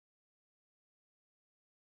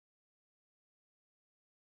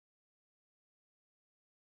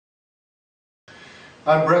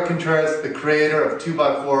I'm Bret Contreras, the creator of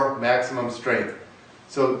 2x4 Maximum Strength.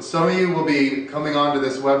 So some of you will be coming onto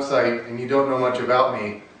this website and you don't know much about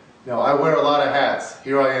me. Now I wear a lot of hats.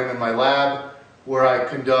 Here I am in my lab where I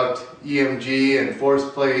conduct EMG and force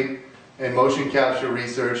plate and motion capture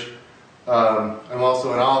research. I'm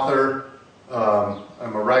also an author,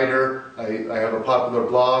 I'm a writer, I have a popular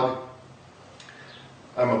blog,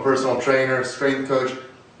 I'm a personal trainer, strength coach,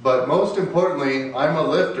 but most importantly, I'm a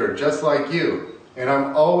lifter just like you. And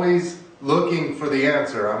I'm always looking for the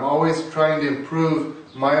answer. I'm always trying to improve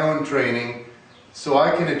my own training so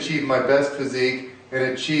I can achieve my best physique and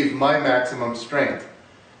achieve my maximum strength.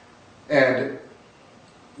 And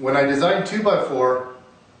when I designed 2x4,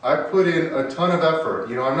 I put in a ton of effort.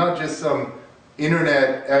 You know, I'm not just some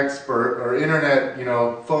internet expert or internet,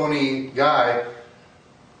 phony guy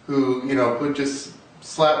who, could just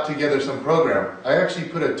slap together some program. I actually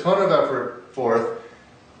put a ton of effort forth.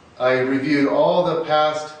 I reviewed all the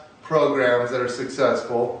past programs that are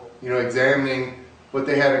successful, examining what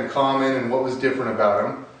they had in common and what was different about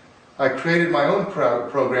them. I created my own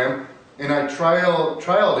program and I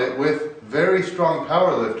trialed it with very strong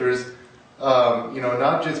power lifters,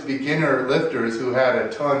 not just beginner lifters who had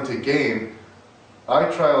a ton to gain.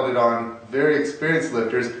 I trialed it on very experienced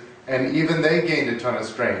lifters and even they gained a ton of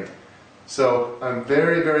strength. So I'm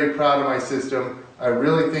very, very proud of my system. I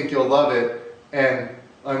really think you'll love it. And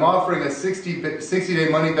I'm offering a 60-day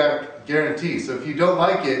money-back guarantee. So if you don't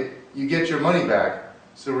like it, you get your money back.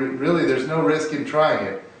 So really, there's no risk in trying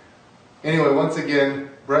it. Anyway, once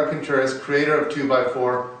again, Bret Contreras, creator of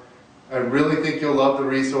 2x4. I really think you'll love the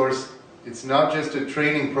resource. It's not just a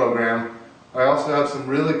training program. I also have some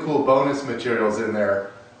really cool bonus materials in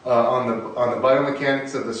there on the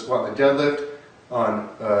biomechanics of the squat and the deadlift, on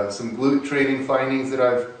some glute training findings that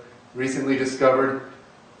I've recently discovered.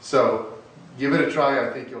 So give it a try, I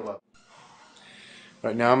think you'll love it.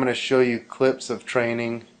 Right now I'm going to show you clips of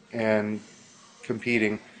training and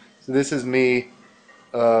competing. So this is me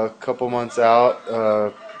a couple months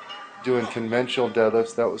out doing conventional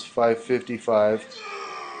deadlifts. That was 555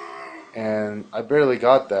 and I barely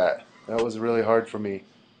got that. That was really hard for me.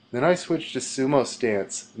 Then I switched to sumo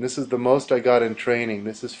stance, and this is the most I got in training.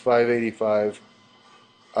 This is 585.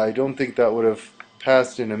 I don't think that would have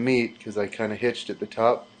passed in a meet because I kind of hitched at the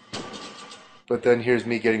top. But then here's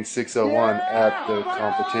me getting 601 at the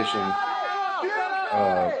competition,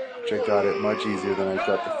 which I got it much easier than I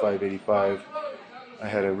got the 585. I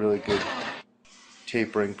had a really good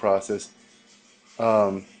tapering process.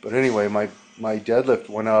 But anyway, my deadlift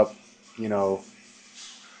went up,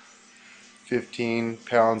 15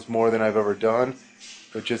 pounds more than I've ever done.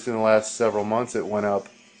 But just in the last several months it went up,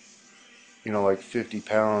 like 50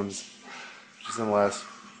 pounds just in the last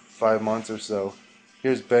 5 months or so.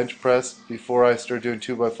 Here's bench press. Before I started doing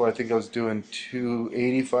 2x4, I think I was doing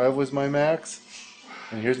 285 was my max.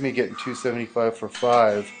 And here's me getting 275 for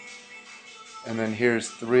 5. And then here's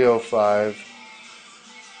 305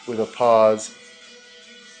 with a pause.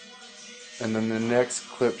 And then the next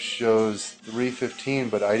clip shows 315,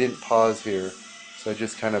 but I didn't pause here. So I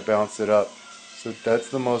just kind of bounced it up. So that's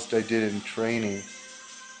the most I did in training.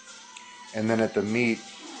 And then at the meet,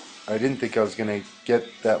 I didn't think I was going to get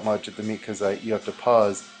that much at the meet because you have to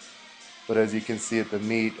pause. But as you can see at the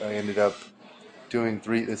meet, I ended up doing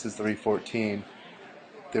this is 314.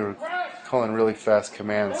 They were calling really fast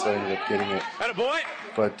commands, so I ended up getting it.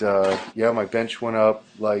 But yeah, my bench went up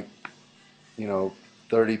like,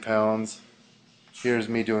 30 pounds. Here's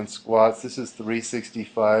me doing squats. This is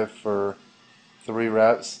 365 for 3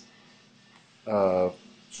 reps,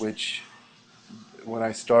 which before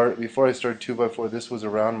I started 2x4, this was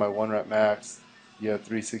around my 1 rep max. Yeah,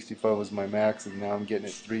 365 was my max, and now I'm getting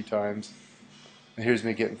it 3 times. And here's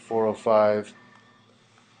me getting 405.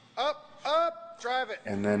 Up, drive it.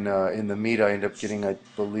 And then in the meet, I end up getting, I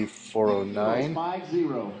believe, 409.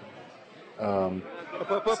 So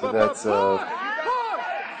that's around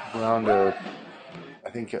I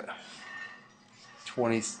think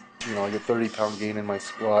 20, like a 30-pound gain in my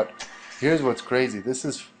squat. Here's what's crazy. This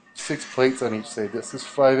is 6 plates on each side. This is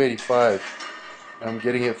 585. I'm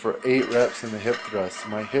getting it for 8 reps in the hip thrust.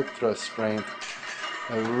 My hip thrust strength,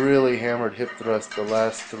 I really hammered hip thrust the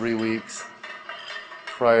last 3 weeks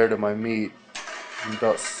prior to my meet. And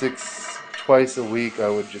about twice a week I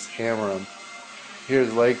would just hammer them.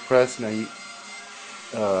 Here's leg press. Now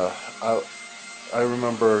I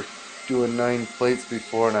remember doing 9 plates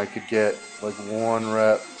before and I could get like 1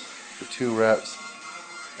 rep to 2 reps,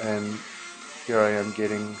 and here I am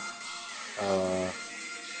getting I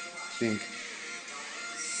think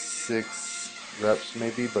 6 reps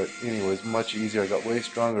maybe, but anyways, much easier. I got way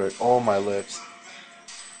stronger at all my lifts.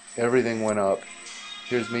 Everything went up.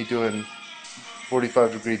 here's me doing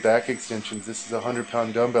 45-degree back extensions. This is a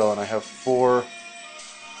 100-pound dumbbell, and I have 4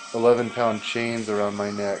 11-pound chains around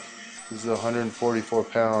my neck. This is 144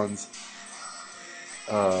 pounds.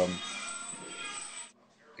 And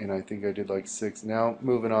I think I did like 6. Now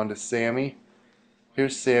moving on to Sammy.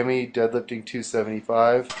 Here's Sammy deadlifting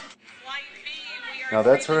 275. Now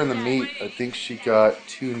that's her in the meet. I think she got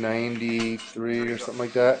 293 or something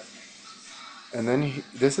like that. And then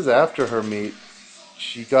this is after her meet.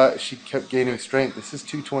 She kept gaining strength. This is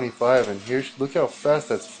 225, and look how fast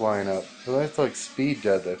that's flying up. Well, that's like speed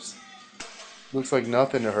deadlifts. Looks like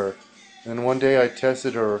nothing to her. And one day I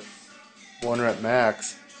tested her 1 rep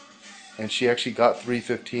max, and she actually got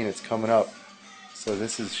 315. It's coming up. So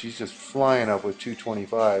she's just flying up with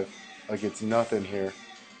 225 like it's nothing here.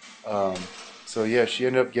 So yeah, she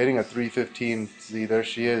ended up getting a 315. See, there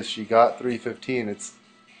she is. She got 315. It's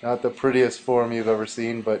not the prettiest form you've ever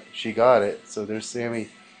seen, but she got it. So there's Sammy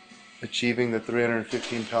achieving the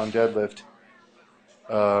 315-pound deadlift.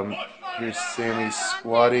 Here's Sammy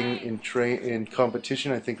squatting in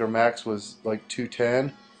competition. I think her max was like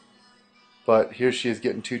 210. But here she is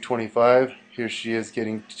getting 225. Here she is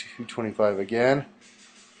getting 225 again.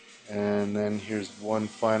 And then here's one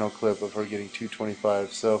final clip of her getting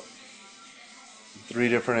 225. So 3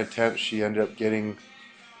 different attempts she ended up getting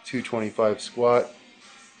 225 squat.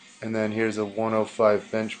 And then here's a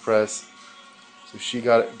 105 bench press. So she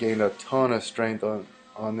gained a ton of strength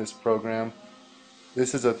on this program.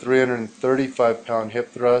 This is a 335-pound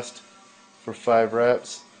hip thrust for 5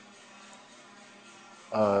 reps.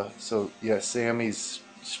 So yeah, Sammy's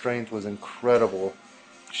strength was incredible.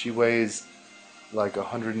 She weighs like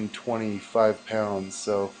 125 pounds,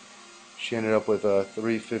 so she ended up with a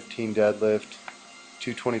 315 deadlift,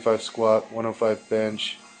 225 squat, 105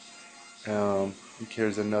 bench.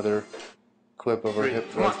 Here's another clip of her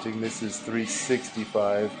hip thrusting. This is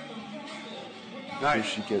 365. Here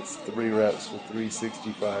she gets 3 reps with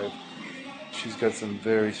 365. She's got some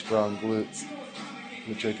very strong glutes,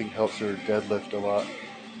 which I think helps her deadlift a lot.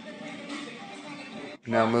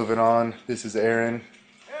 Now moving on, this is Erin.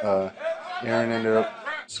 Erin ended up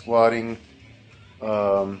squatting,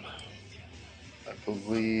 I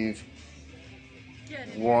believe,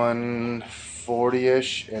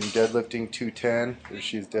 140-ish and deadlifting 210. There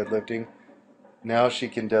she is deadlifting. Now she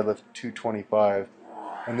can deadlift 225.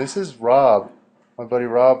 And this is Rob, my buddy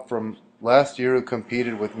Rob from last year, who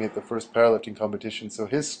competed with me at the first powerlifting competition. So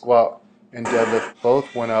his squat and deadlift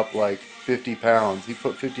both went up like 50 pounds. He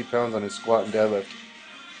put 50 pounds on his squat and deadlift.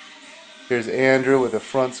 Here's Andrew with a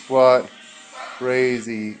front squat.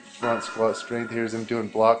 Crazy front squat strength. Here's him doing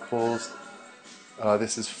block pulls.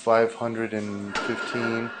 This is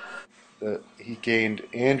 515.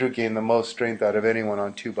 Andrew gained the most strength out of anyone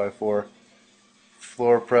on 2x4.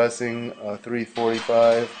 Floor pressing,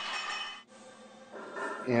 345.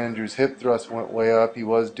 Andrew's hip thrust went way up. He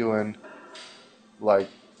was doing like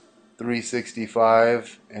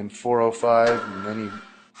 365 and 405, and then he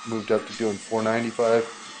moved up to doing 495.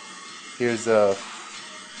 Here's a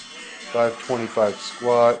 525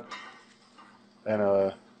 squat and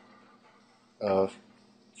a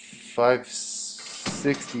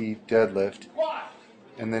 560 deadlift.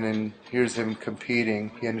 And then here's him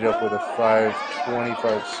competing. He ended up with a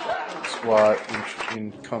 525 squat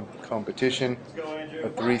in competition, a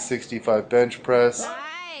 365 bench press,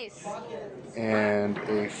 and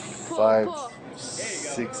a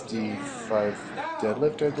 565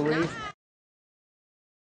 deadlift, I believe.